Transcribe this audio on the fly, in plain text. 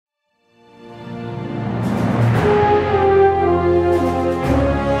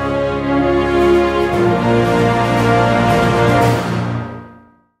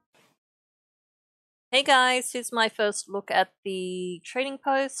Hey guys, here's my first look at the trading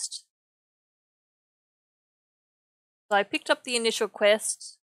post. So I picked up the initial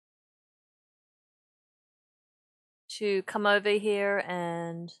quest to come over here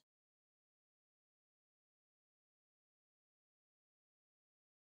and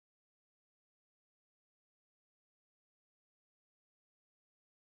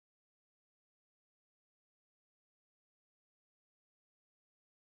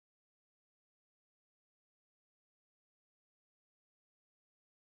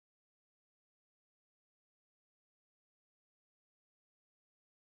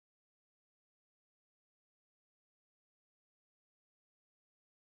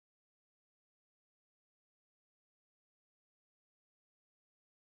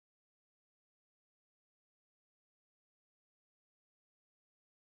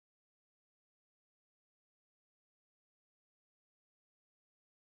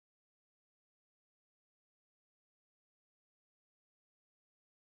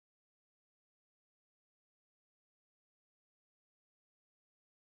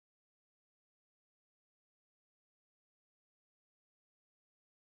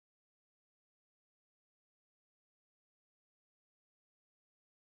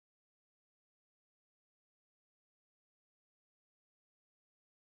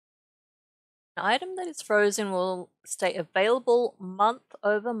an item that is frozen will stay available month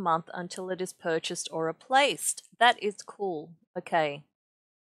over month until it is purchased or replaced. That is cool. Okay.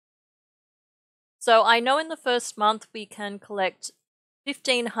 So I know in the first month we can collect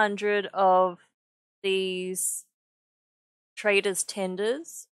 1,500 of these traders'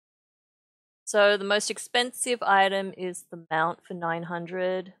 tenders. So the most expensive item is the mount for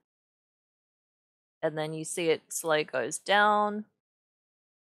 900. And then you see it slowly goes down.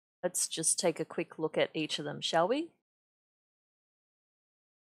 Let's just take a quick look at each of them, shall we?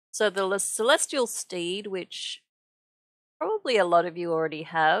 So the Celestial Steed, which probably a lot of you already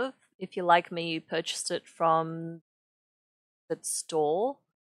have. If you're like me, you purchased it from the store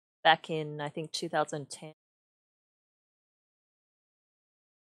back in, I think, 2010.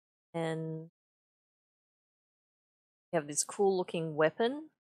 And you have this cool looking weapon.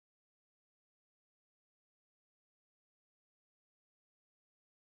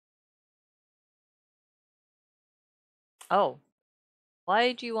 Oh,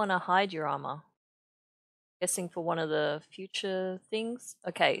 why do you want to hide your armor? Guessing for one of the future things.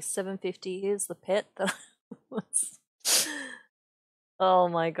 Okay, 750. Here's the pet that was. Oh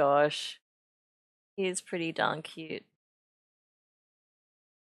my gosh. He's pretty darn cute.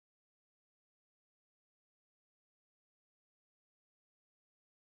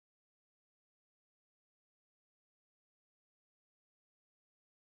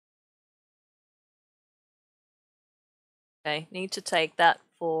 Okay, need to take that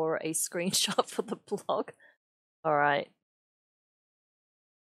for a screenshot for the blog. Alright.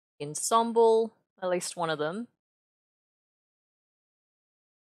 Ensemble, at least one of them.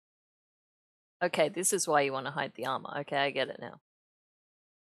 Okay, this is why you want to hide the armor. Okay, I get it now.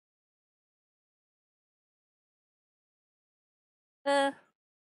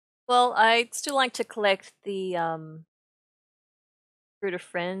 Well, I'd still like to collect the Recruit a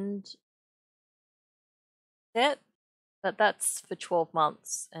Friend set, but that's for 12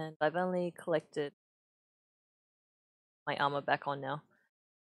 months, and I've only collected my armor back on now.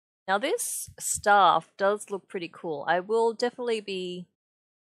 Now this staff does look pretty cool. I will definitely be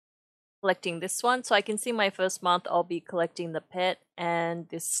collecting this one, so I can see my first month I'll be collecting the pet and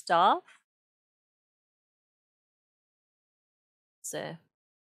this staff. So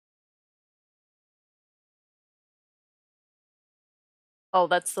oh,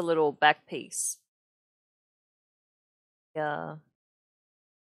 that's the little back piece. Yeah.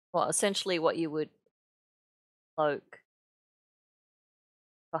 Well, essentially what you would cloak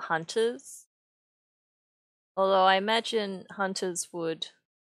for hunters. Although I imagine hunters would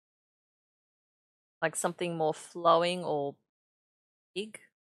like something more flowing or big.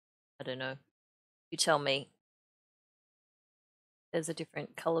 I don't know. You tell me. There's a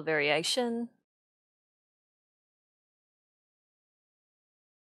different color variation.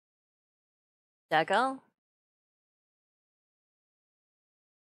 Dagger.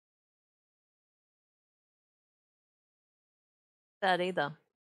 Bad either.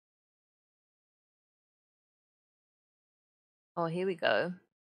 Oh, here we go.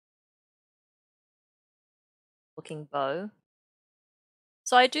 Looking bow.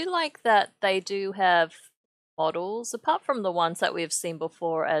 So I do like that they do have models, apart from the ones that we've seen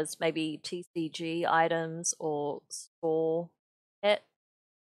before as maybe TCG items or store pet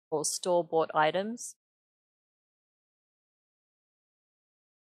or store bought items.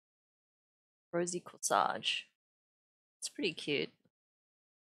 Rosy corsage. It's pretty cute.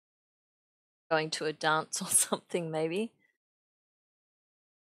 Going to a dance or something, maybe.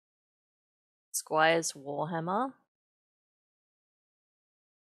 Squire's Warhammer.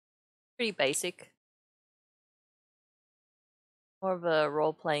 Pretty basic. More of a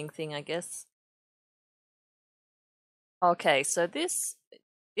role-playing thing, I guess. Okay, so this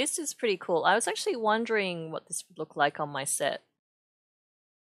is pretty cool. I was actually wondering what this would look like on my set.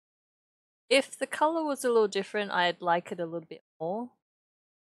 If the color was a little different, I'd like it a little bit more.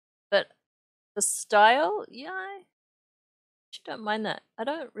 But the style, yeah, I actually don't mind that. I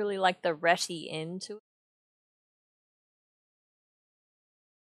don't really like the ratty end to it.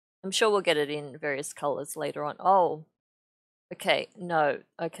 I'm sure we'll get it in various colors later on. Oh, okay, no,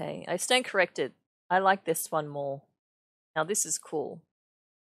 okay. I stand corrected. I like this one more. Now this is cool.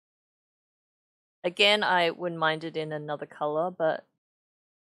 Again, I wouldn't mind it in another color, but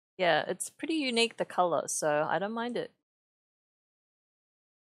yeah, it's pretty unique, the color, so I don't mind it.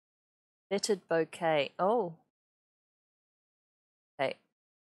 Fetid bouquet. Oh. Okay.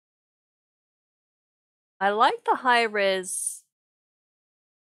 I like the high-res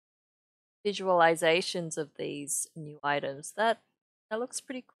visualizations of these new items. That looks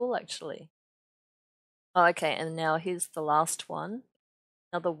pretty cool, actually. Oh, okay, and now here's the last one.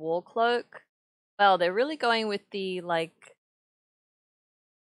 Another war cloak. Wow, they're really going with the, like,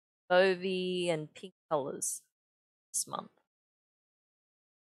 mauvey and pink colors this month.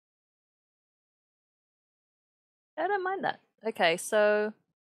 I don't mind that. Okay, so...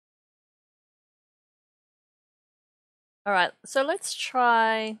 Alright, so let's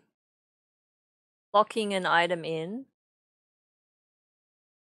try locking an item in.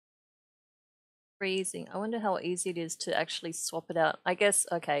 Freezing. I wonder how easy it is to actually swap it out. I guess,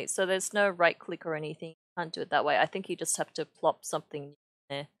 okay, so there's no right click or anything. You can't do it that way. I think you just have to plop something in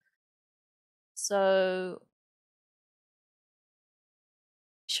there. So,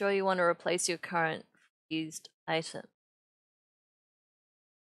 sure you want to replace your current used item.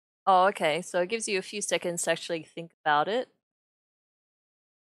 Oh, okay, so it gives you a few seconds to actually think about it.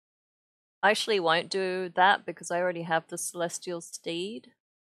 I actually won't do that because I already have the Celestial Steed.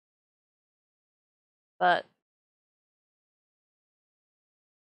 But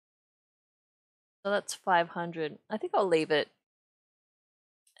so that's 500. I think I'll leave it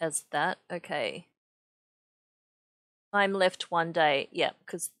as that. Okay. I'm left 1 day. Yeah,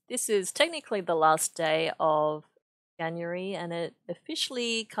 because this is technically the last day of January and it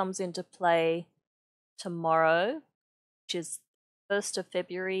officially comes into play tomorrow, which is 1st of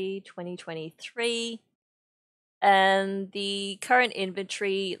February 2023. And the current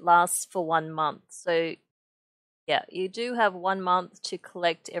inventory lasts for 1 month. So yeah, you do have 1 month to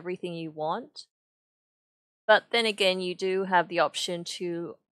collect everything you want. But then again, you do have the option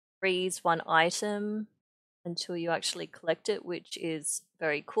to freeze one item until you actually collect it, which is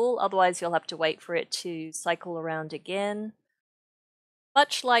very cool. Otherwise, you'll have to wait for it to cycle around again.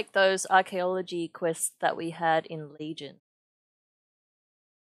 Much like those archaeology quests that we had in Legion.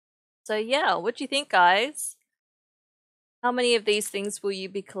 So yeah, what do you think, guys? How many of these things will you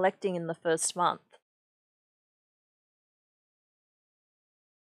be collecting in the first month?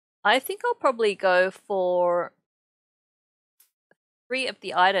 I think I'll probably go for 3 of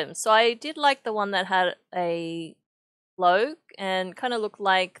the items. So I did like the one that had a cloak and kind of looked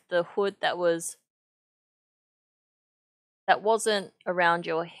like the hood that wasn't around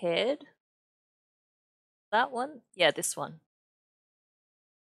your head. That one? Yeah, this one.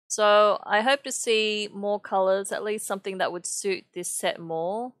 So I hope to see more colors, at least something that would suit this set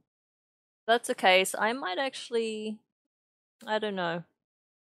more. If that's the case, I might actually, I don't know.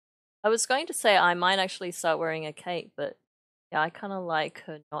 I was going to say I might actually start wearing a cape, but yeah, I kind of like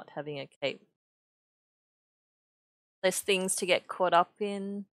her not having a cape. Less things to get caught up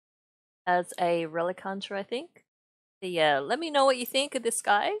in as a relic hunter, I think. So yeah, let me know what you think of this,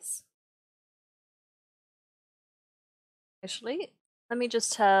 guys. Actually, let me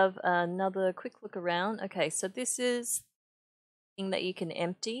just have another quick look around. Okay, so this is the thing that you can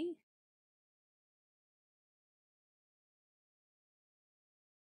empty.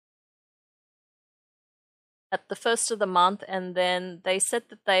 At the first of the month, and then they said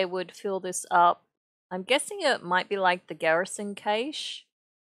that they would fill this up. I'm guessing it might be like the garrison cache.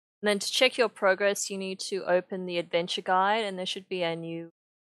 And then to check your progress, you need to open the adventure guide, and there should be a new...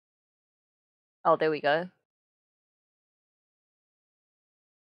 Oh, there we go.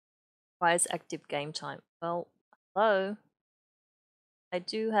 Requires active game time. Well, hello. I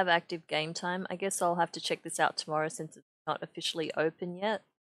do have active game time. I guess I'll have to check this out tomorrow since it's not officially open yet.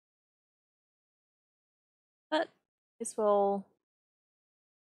 But this will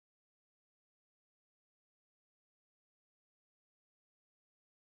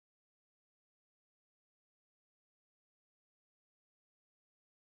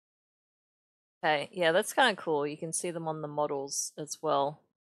Okay, yeah, that's kind of cool. You can see them on the models as well.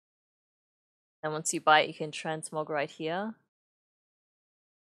 And once you buy it, you can transmog right here.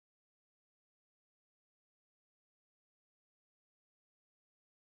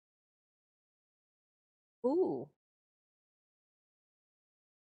 Ooh.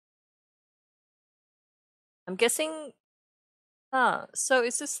 I'm guessing. So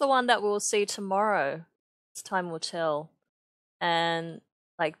is this the one that we'll see tomorrow? It's time will tell. And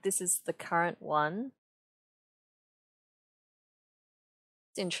like this is the current one.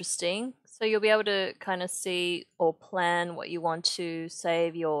 It's interesting. So you'll be able to kind of see or plan what you want to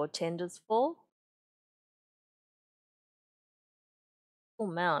save your tenders for. Full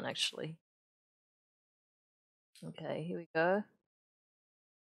mount, actually. Okay, here we go.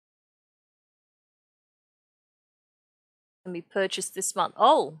 Can be purchased this month.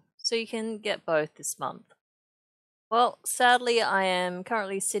 Oh, so you can get both this month. Well, sadly, I am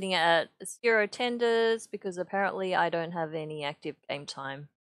currently sitting at 0 tenders because apparently I don't have any active game time.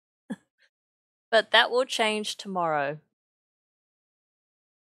 But that will change tomorrow.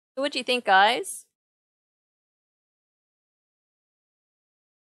 So what do you think, guys?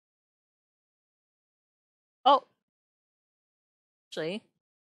 Oh, actually.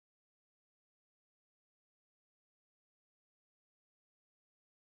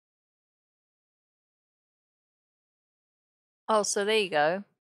 Oh, so there you go.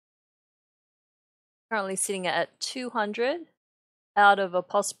 Currently sitting at 200 out of a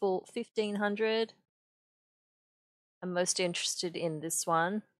possible 1500. I'm most interested in this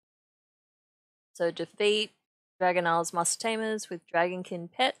one. So defeat Dragon Isles Must Tamers with Dragonkin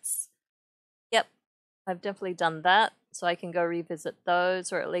pets. Yep, I've definitely done that. So I can go revisit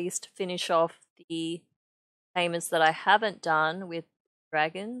those, or at least finish off the tamers that I haven't done with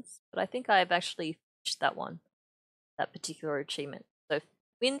dragons. But I think I've actually finished that one, that particular achievement. So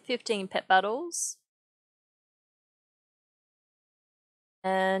win 15 pet battles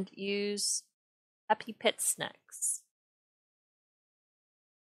and use Happy Pet Snacks.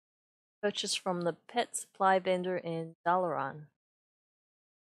 Purchase from the pet supply vendor in Dalaran.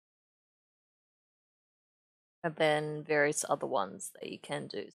 And then various other ones that you can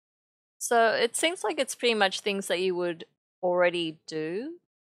do. So it seems like it's pretty much things that you would already do.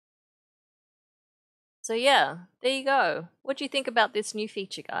 So yeah, there you go. What do you think about this new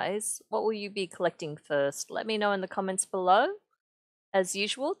feature, guys? What will you be collecting first? Let me know in the comments below. As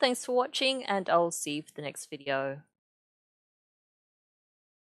usual, thanks for watching, and I'll see you for the next video.